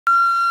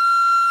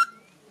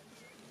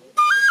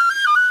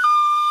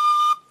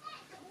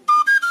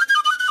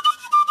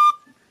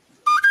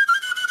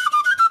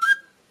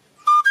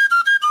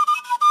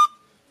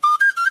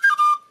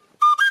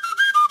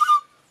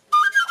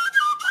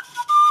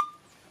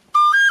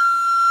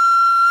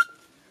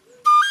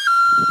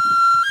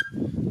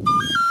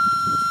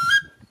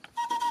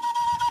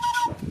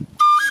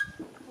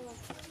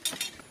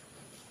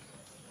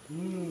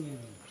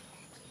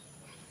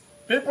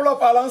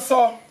of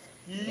Alonso.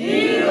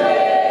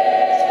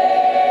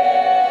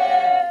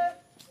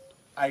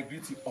 I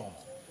greet you all.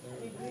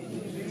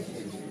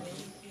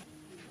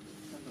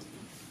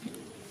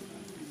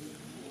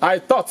 I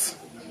thought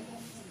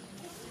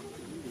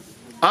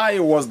I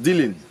was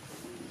dealing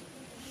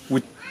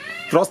with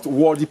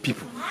trustworthy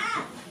people,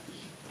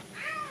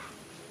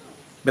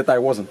 but I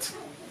wasn't.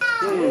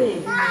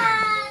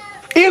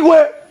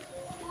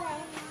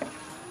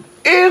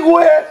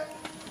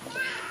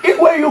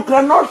 Igwe, you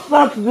cannot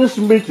start this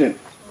meeting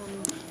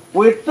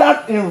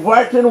without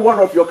inviting one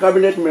of your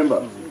cabinet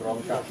members.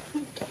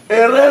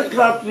 A red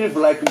captive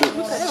like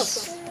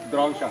this.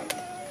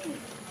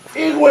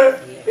 Igwe,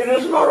 it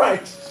is not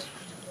right.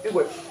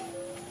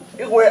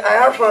 Igwe, I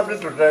have something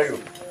to tell you.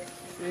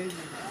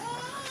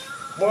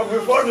 But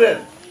before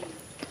then,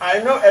 I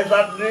know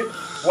exactly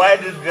why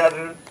this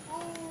gathering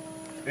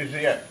is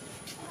here.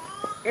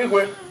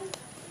 Igwe,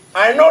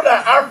 I know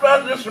that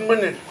after this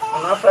minute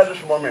and after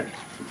this moment,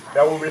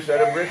 there will be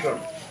celebration.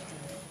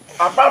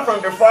 Apart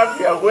from the fact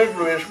you are going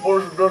to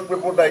expose those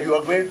people that you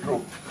are going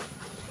to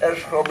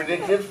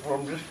excommunicate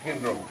from this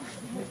kingdom.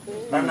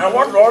 And I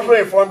want to also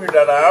inform you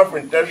that I have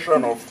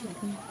intention of,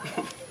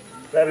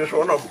 that is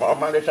one of our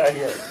managers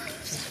here.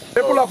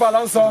 People of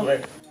Alonso,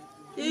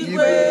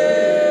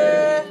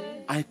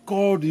 Igwe. I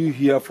called you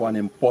here for an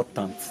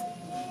important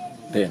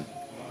thing.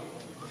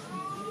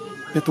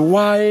 But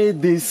why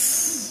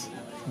this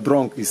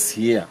drunk is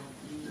here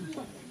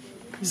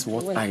is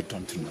what I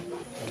don't know.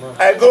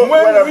 I go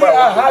when we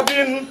are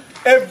having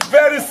a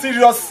very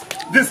serious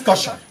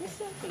discussion.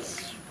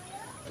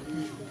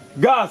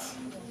 Guys,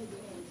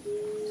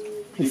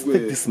 please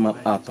take this man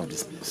out of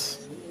this place.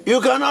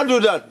 You cannot do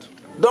that.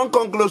 Don't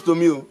come close to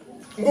me.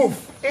 Move.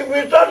 If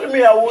you touch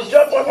me, I will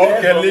jump on the head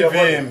Okay, of leave your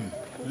body. him.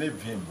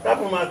 Leave him.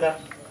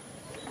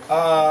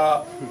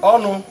 Oh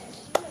no.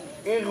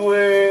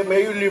 Igwe,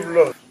 may you live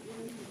long.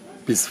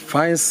 Please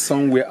find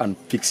somewhere and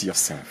fix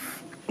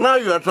yourself. Now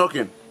you are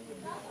talking.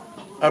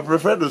 I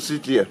prefer to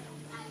sit here.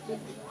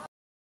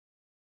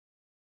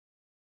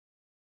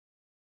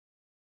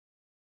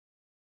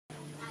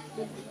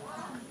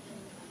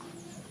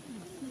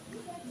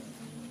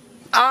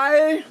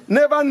 I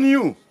never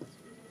knew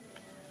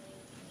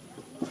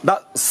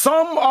that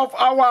some of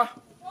our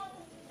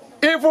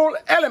evil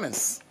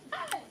elements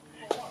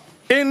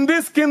in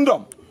this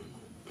kingdom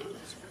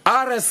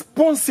are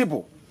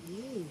responsible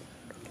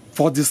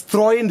for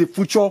destroying the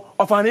future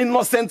of an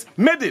innocent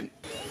maiden.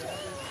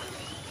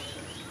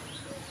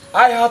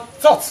 I had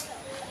thought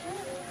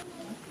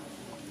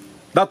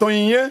that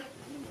Onyinye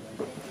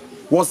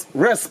was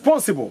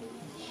responsible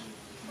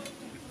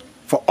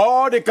for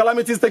all the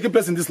calamities taking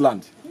place in this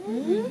land.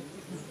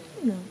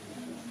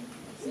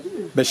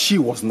 But she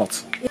was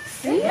not.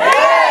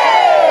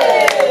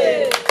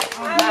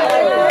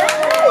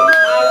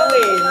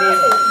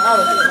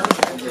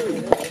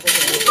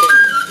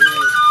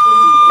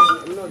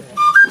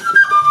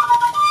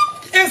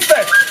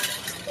 Instead,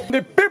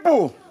 the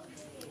people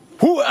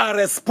who are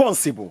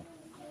responsible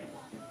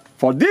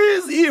for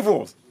these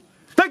evils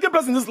taking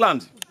place in this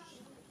land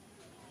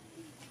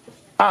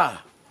are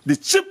the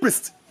chief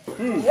priest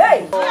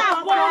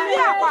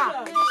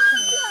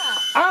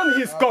and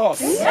his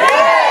cause.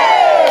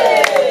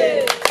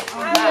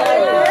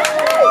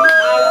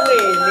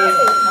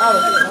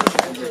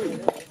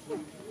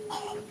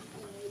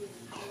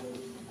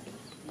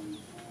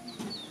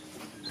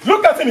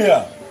 Look at him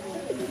here.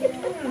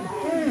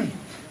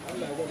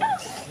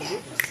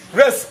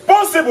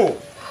 Responsible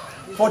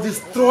for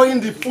destroying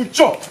the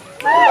future of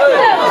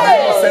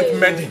innocent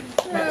maiden.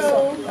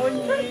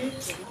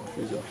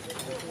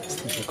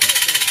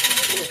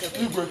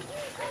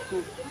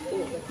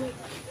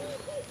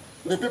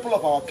 The people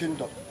of our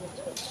kingdom,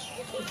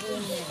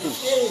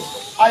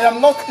 I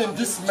am not in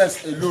this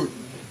mess alone.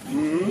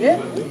 And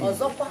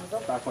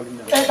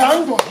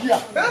I'm not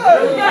here.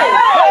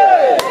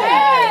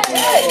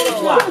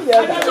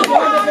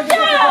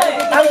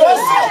 And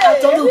also, I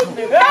tell you,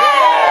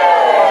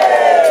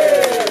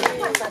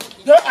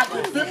 there are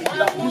the people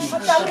that push me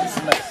to this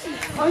mess.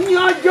 On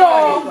your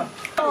job.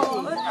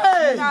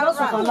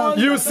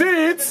 You see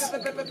it?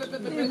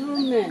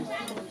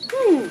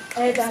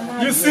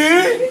 You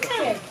see?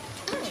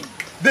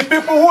 The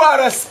people who are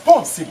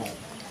responsible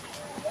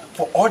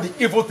for all the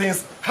evil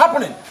things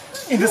happening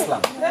in this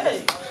land.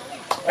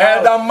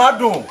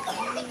 Edamadu,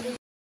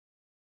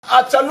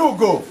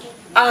 Achalugo,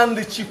 and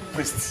the chief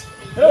priest.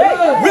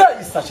 Where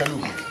is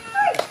Achalugo?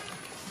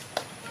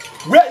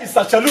 Where is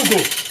Achalugo?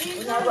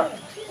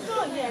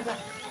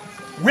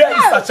 Where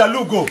is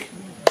Achalugo?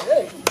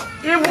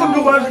 Even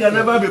the ones can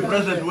never be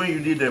present when you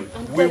need them.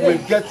 We will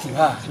get to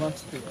her.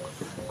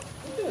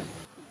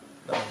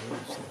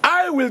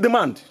 I will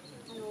demand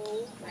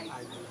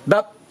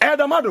that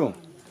Edamadu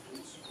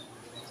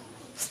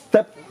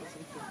step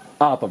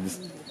out of this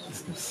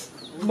business.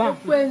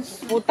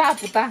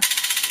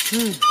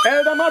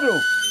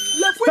 Edamadu,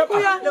 step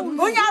out.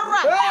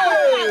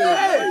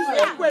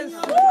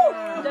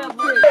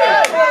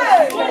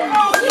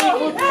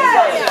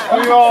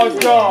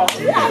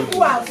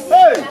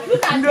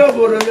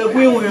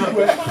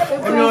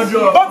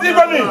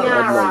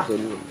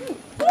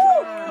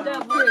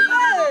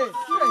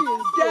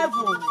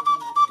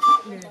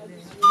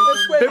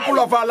 People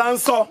of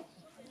Alanso,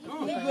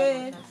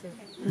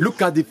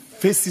 look at the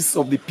faces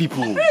of the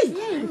people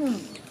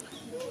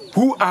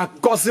who are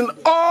causing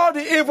all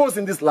the evils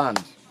in this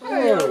land.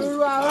 I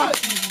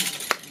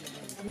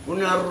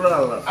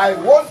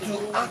want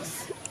to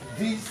ask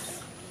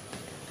this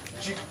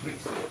chief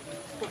priest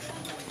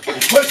a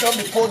question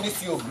before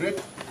this your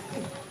great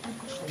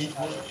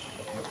people of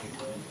your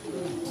kingdom.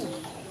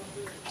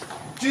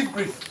 Chief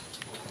priest,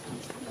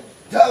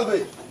 tell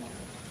me,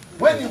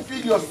 when you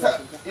feed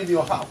yourself in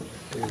your house,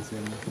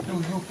 do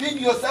you feed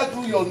yourself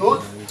through your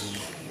nose?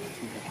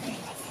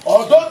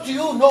 Or don't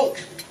you know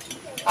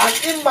an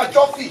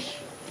immature fish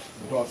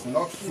does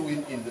not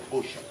swim in the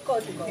ocean?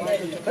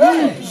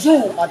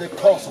 You are the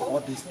cause of all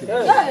these things. You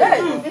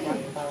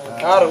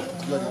are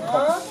the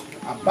cause.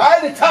 And by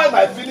the time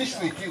I finish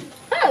with you,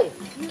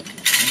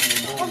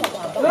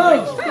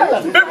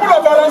 People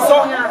of Alanso,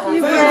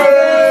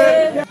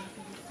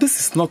 this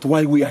is not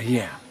why we are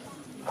here.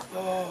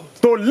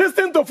 To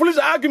listen to foolish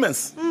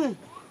arguments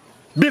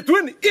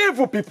between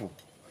evil people.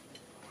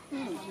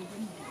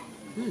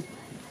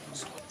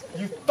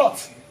 You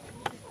thought.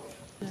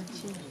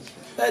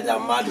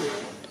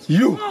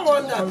 You.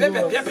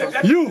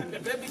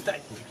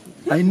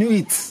 I knew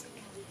it.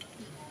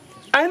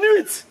 I knew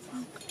it.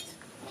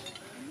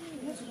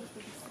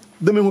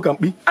 The man who can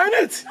be. I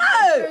knew it.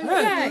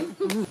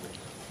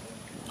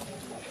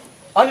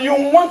 And you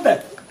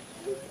wanted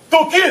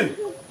to kill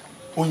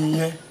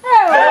Onye.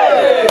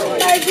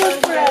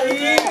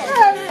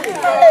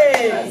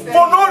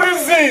 For no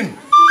reason.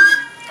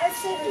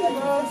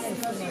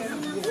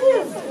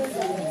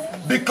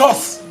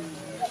 Because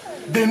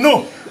they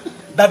know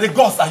that the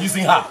gods are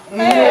using her.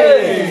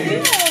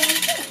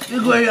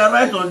 You go, you are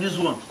right on this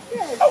one.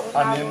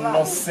 An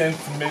innocent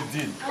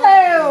maiden.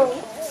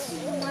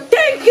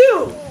 Thank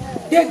you,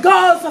 the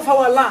gods of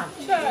our land,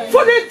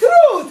 for the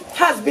truth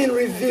has been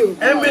revealed.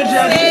 I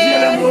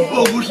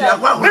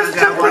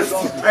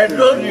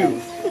told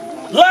you.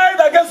 Lied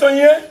against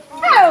Onye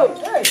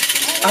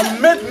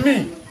and made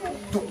me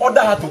to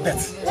order her to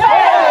death.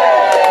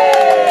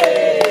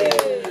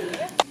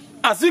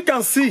 As you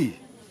can see,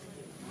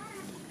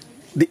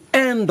 the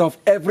end of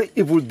every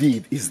evil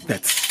deed is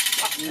death.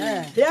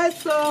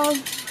 Yes, sir.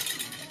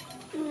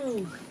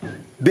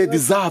 They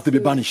deserve to be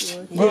banished.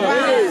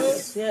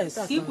 Yes.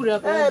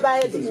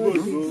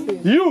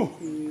 You,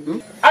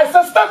 I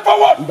said step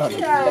forward.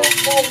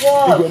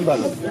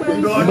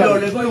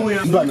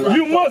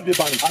 You must be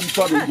banished. I'm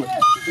sorry.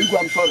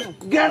 I'm sorry.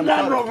 Get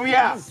that from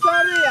here.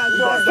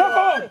 Step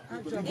forward.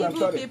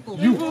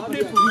 You.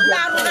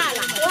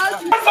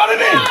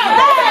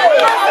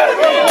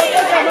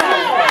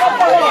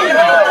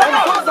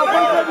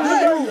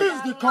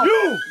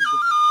 You.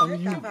 And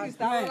you.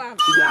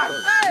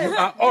 You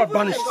are all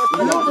banished.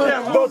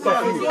 Both of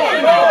you.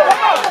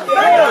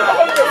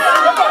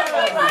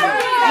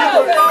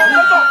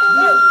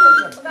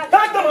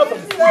 Take them out of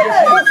this.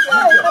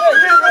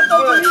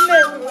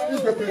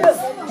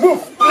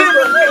 Move. Leave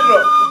us. Leave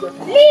us.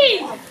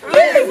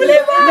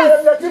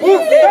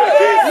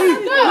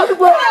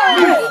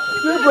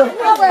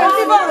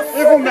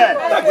 Evil man.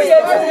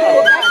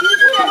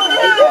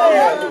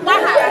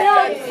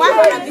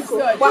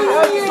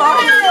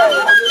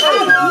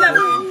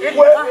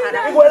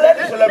 Well, let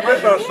the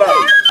celebration start.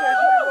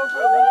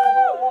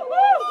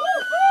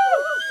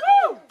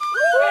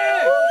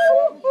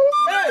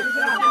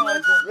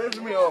 Raise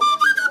me up.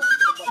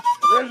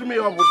 Raise me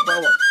up with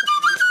power.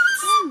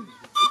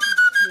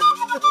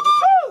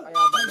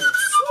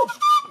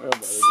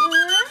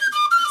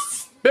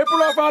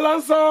 People of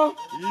Alanso,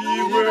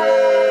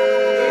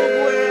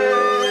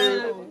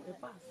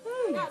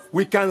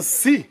 we can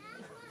see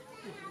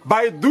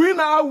by doing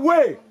our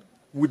way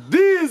with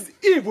these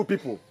evil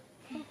people,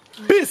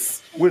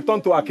 peace will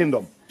return to our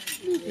kingdom.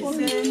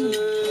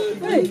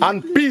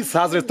 And peace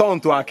has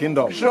returned to our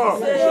kingdom. Sure.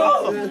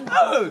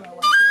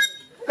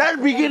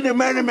 Let's begin the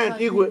merriment,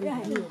 Igwe.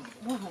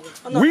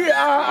 We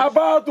are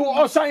about to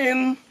usher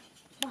in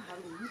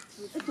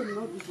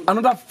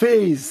another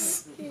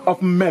phase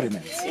of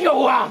merriment.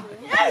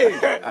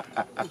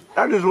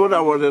 That is what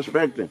I was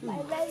expecting.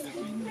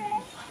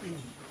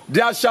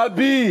 There shall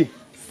be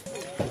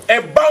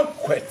a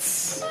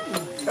banquet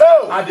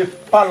at the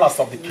palace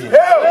of the king.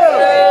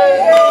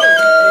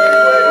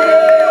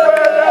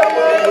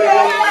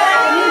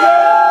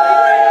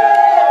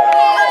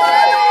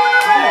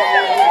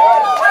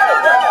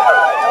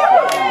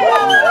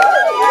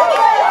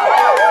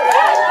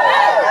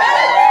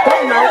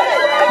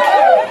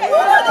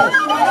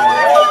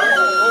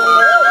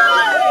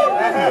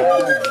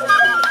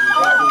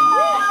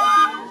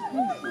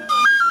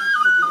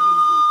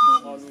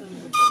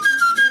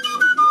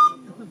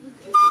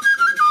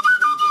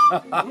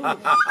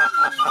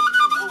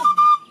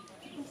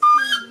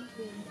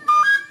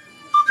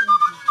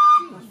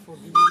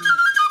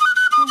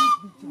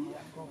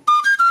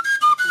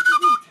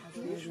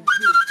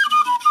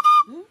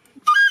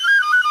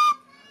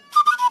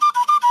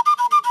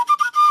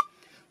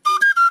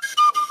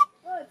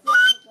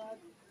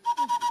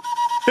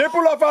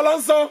 People of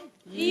Alonso.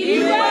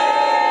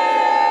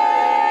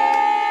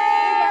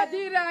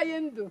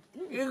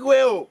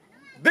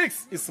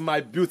 This is my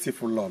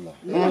beautiful Lola.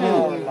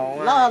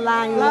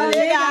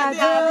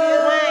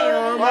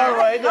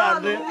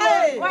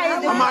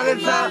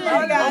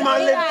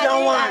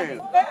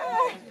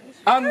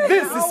 And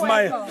this is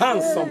my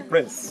handsome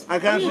prince. I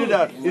can see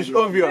that. It's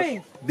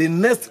obvious. The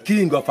next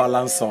king of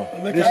Alonso.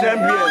 The same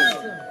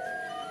here.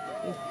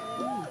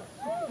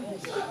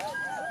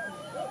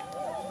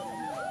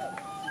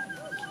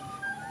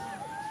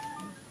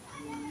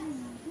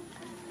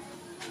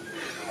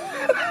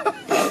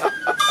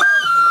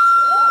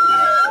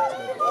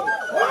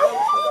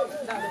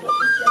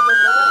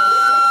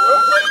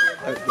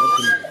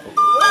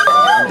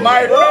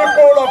 My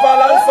people of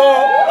Alonso.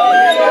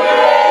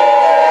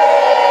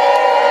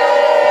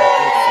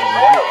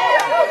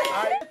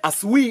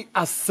 As we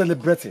are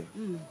celebrating,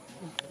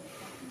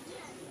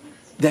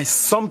 there is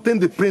something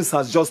the prince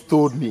has just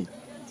told me.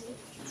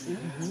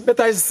 But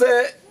I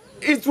say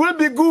it will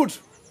be good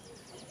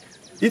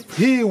if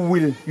he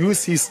will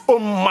use his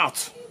own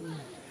mouth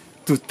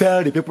to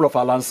tell the people of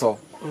Alonso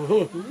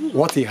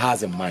what he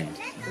has in mind.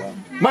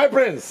 My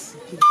prince.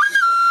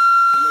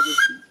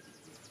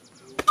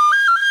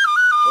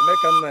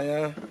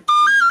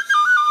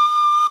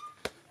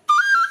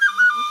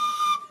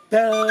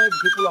 Tell the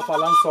people of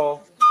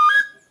Alonso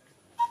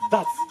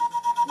that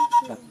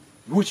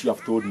which you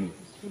have told me.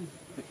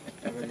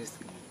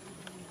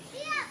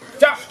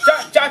 Cha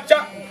cha cha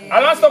cha.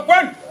 Alonso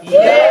Kwen.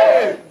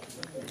 Yeah.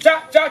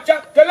 Cha cha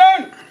cha.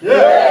 Kelen.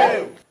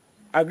 Yeah.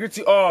 I greet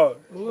you all,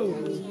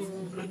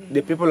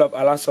 the people of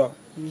Alonso.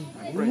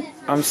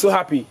 I'm so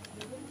happy.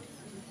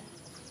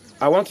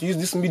 I want to use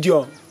this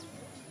medium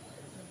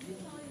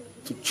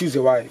to choose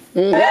a wife.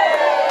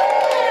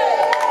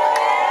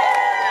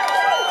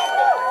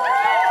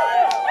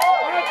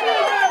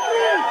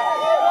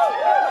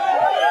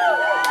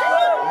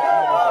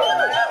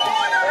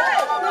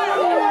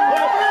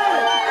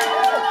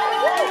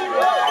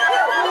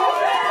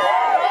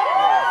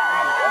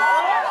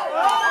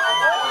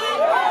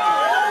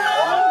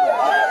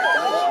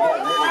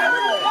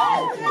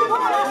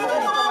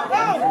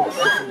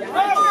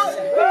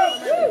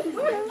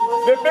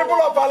 The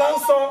people of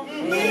Alonso,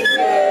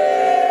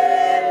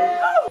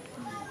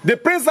 the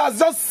prince has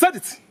just said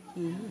it.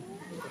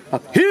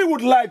 That he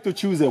would like to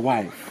choose a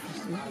wife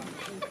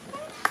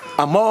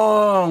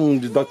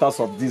among the daughters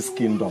of this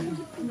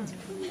kingdom.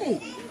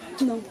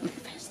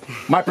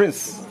 My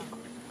prince,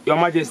 Your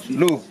Majesty.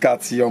 look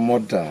at your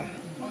mother.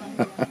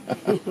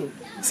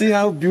 See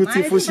how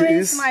beautiful she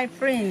is. My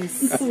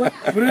prince.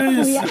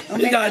 Prince,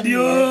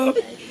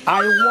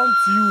 I want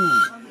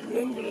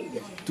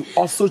you to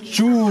also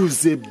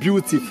choose a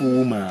beautiful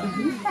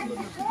woman.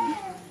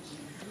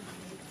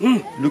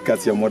 Look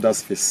at your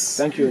mother's face.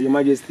 Thank you, Your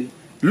Majesty.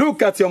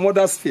 Look at your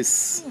mother's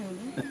face.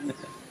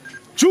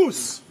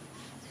 Choose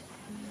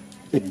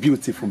a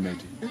beautiful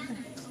maiden.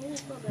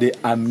 There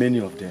are many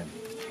of them.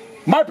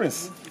 My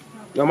prince,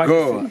 Your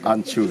Majesty. go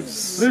and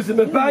choose.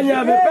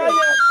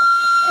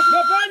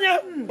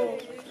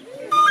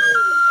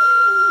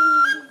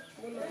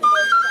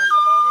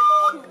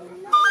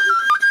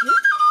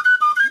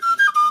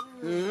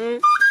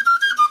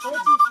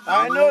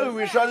 I know we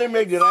will surely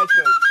make the right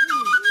choice.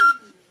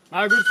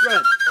 My good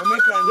friend,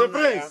 The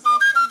prince.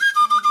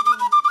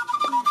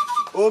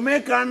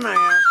 Omeka Naya.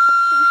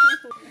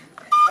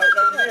 I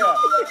can hear.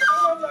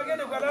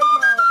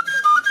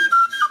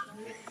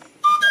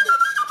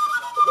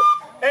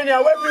 Enya,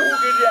 where people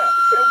get there?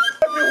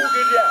 Where people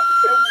get there?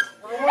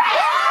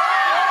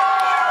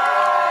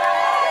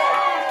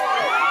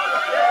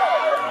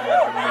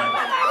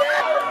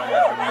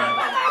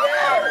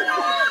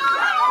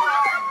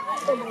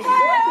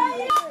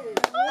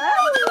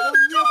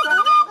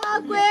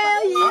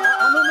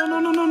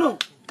 No.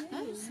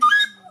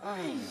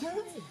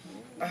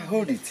 I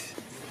hold it.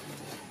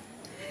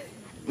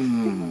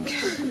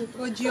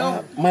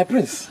 My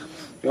prince,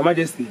 Your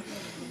Majesty.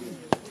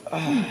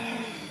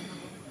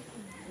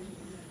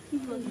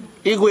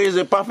 Igwe is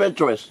a perfect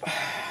choice.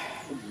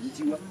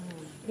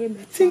 I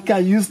think I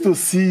used to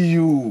see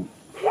you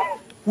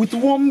with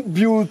one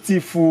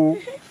beautiful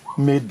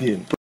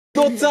maiden.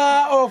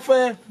 Daughter of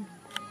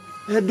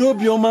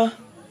Edobioma.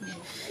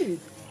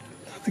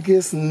 That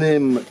girl's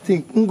name, I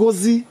think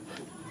Ngozi.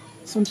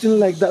 Something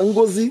like that,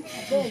 Ngozi.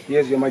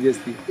 Yes, Your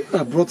Majesty.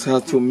 I brought her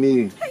to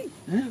me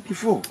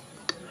before.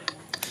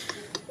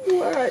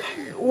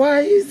 Why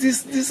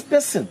is this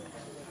person?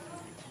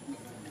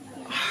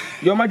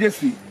 Your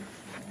Majesty.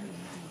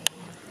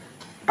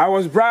 I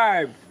was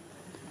bribed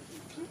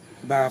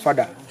by her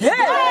father.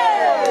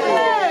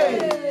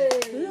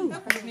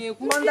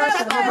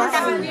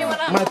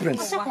 My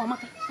prince.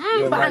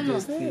 Your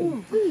Majesty.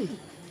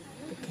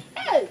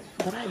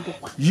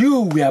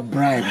 You were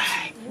bribed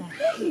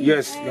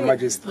Yes, Your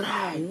Majesty.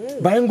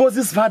 by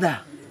Ngozi's father.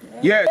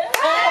 Yes.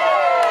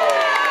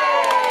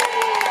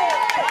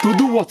 To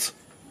do what?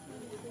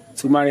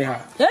 To marry her.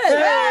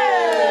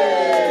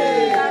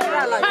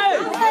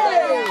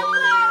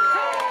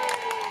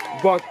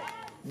 But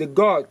the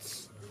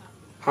gods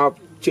have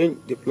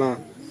changed the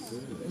plan.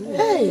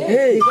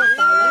 Hey.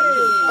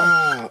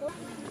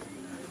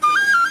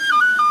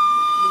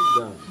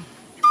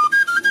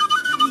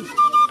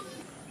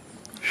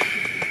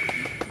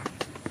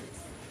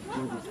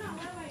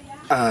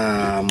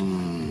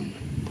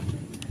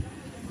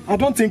 I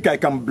don't think I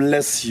can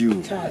bless you.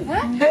 No.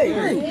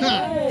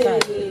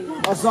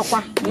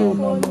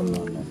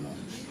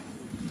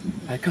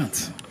 I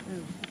can't.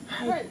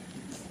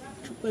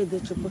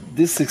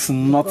 This is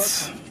not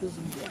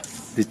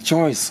the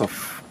choice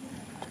of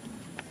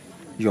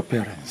your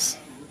parents.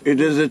 It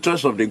is the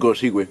choice of the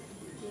gods, Igwe.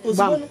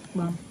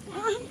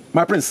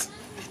 My prince,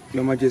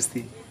 Your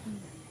Majesty.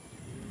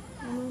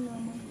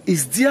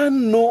 is there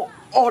no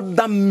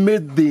other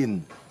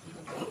maiden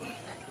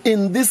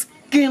in this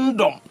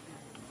kingdom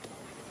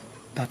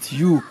that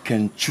you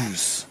can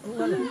choose?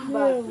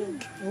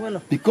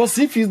 Because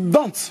if you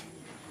don't,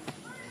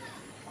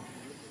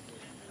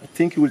 I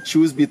think you will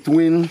choose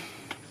between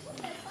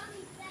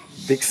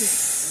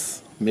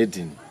this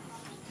maiden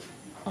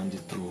and the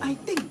throne. I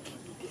think.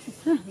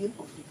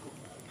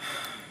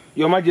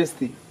 Your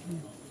Majesty,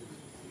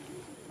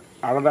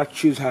 I'd rather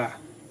choose her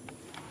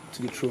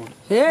to the throne.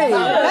 Hey!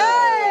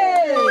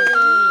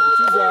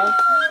 Choose her.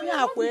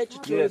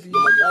 Yes,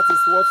 that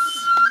is what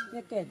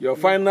your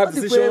final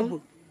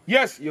decision.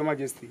 Yes, Your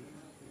Majesty.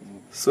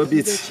 So be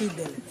it. Hey!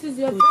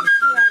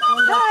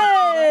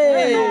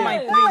 No, my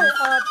prince.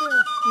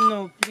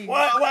 No, please.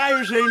 Why are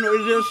you saying no?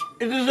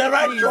 It is the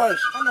right choice.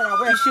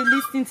 You should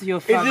listen to your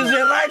It father. is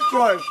the right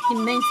choice. He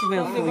meant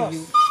well for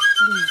you.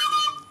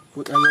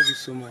 But I love you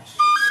so much.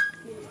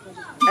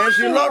 And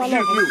she loves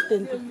you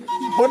too.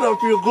 Both of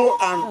you go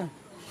and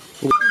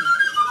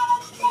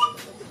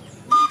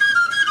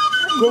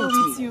Go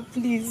with you,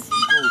 please.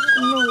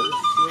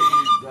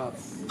 No.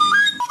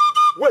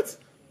 Wait.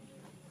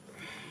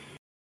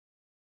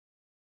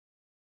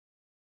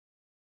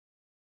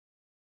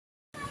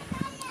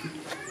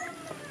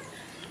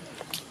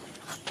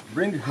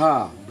 Bring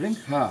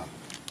her.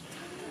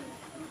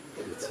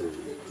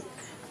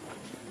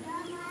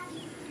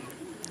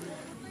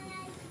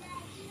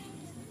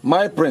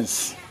 My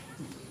prince,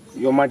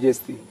 Your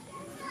Majesty.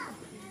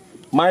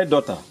 my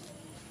daughter.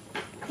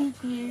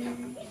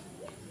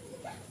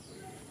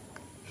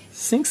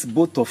 Since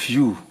both of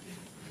you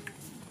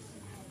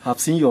have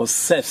seen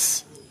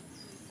yourselves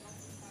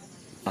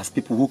as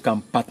people who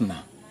can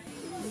partner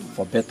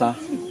for better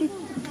and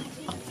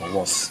for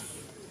worse,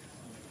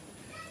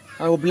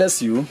 I will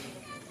bless you.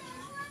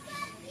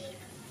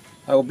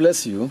 I will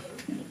bless you.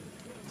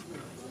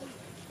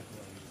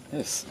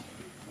 Yes,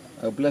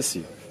 I will bless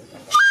you.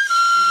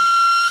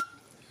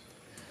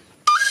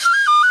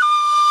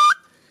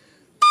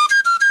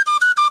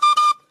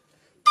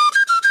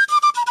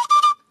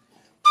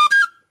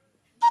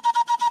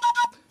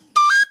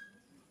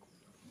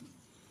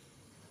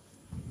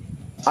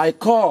 I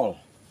call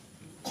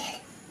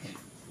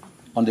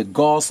on the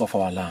gods of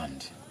our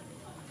land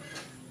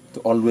to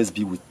always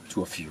be with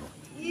two of you.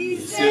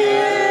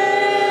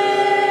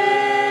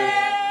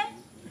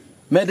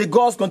 May the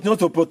gods continue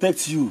to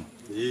protect you.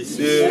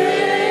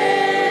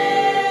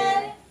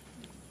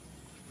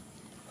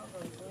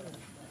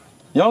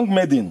 Young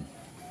maiden,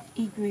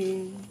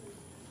 Igwe.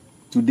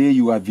 today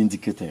you are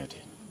vindicated.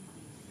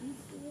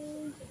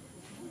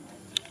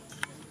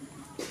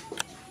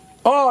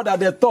 All that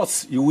the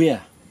thoughts you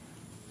were,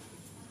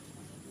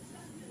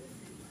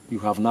 you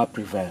have now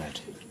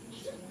prevailed.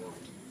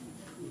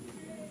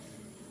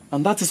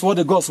 And that is what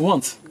the gods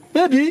want.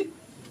 Maybe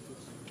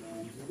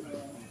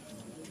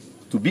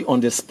to be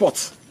on the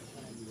spot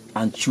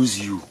and choose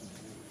you.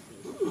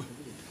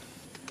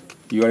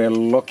 You are a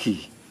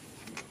lucky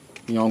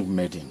young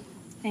maiden.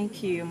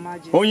 Thank you, Your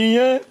Majesty.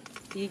 Onyinye,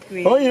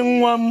 Igwe.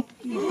 Oyinwam,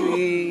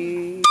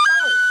 Igwe.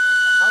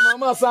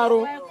 Amama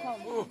Saro.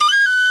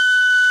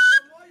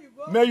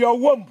 May your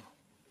womb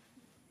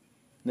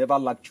never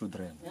lack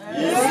children. And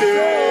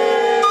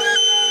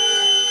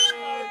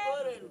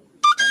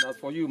as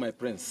for you, my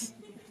prince,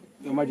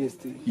 Your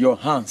Majesty. your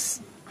hands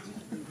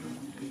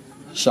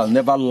shall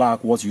never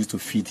lack what you used to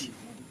feed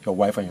your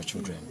wife and your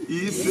children.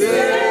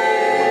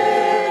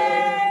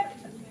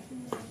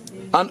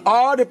 And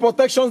all the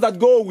protections that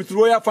go with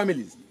royal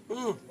families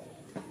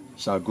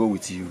shall go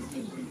with you.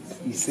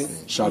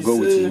 Shall go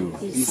with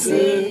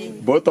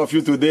you. Both of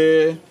you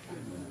today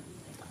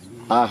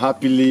are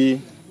happily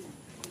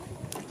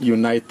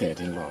united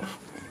in love.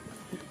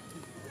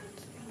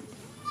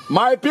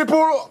 My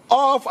people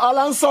of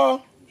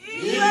Alanso,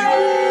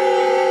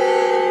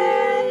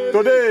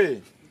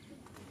 today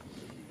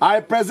I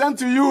present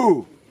to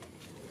you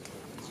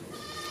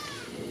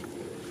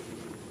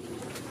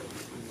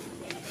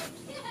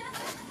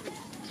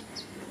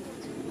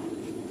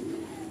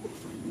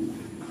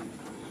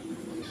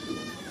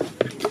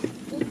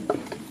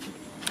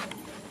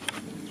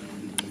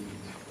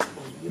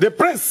the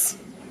prince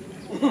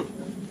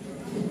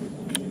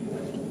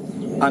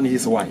and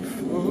his wife.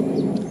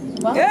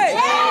 Hey!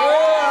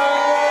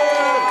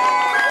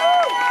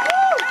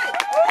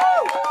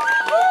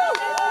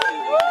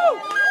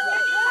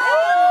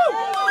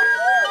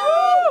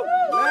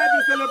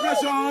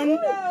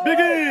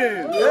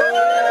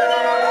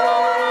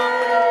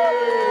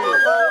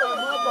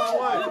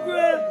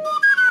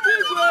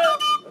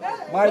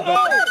 My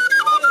daughter.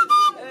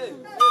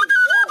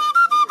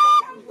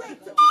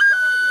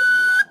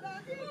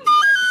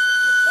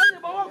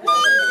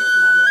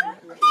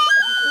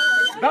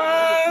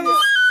 Dance!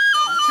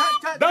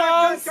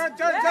 Dance! To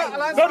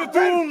the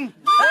tune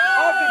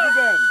of the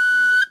event.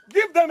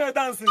 Give them a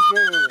dancing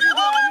show.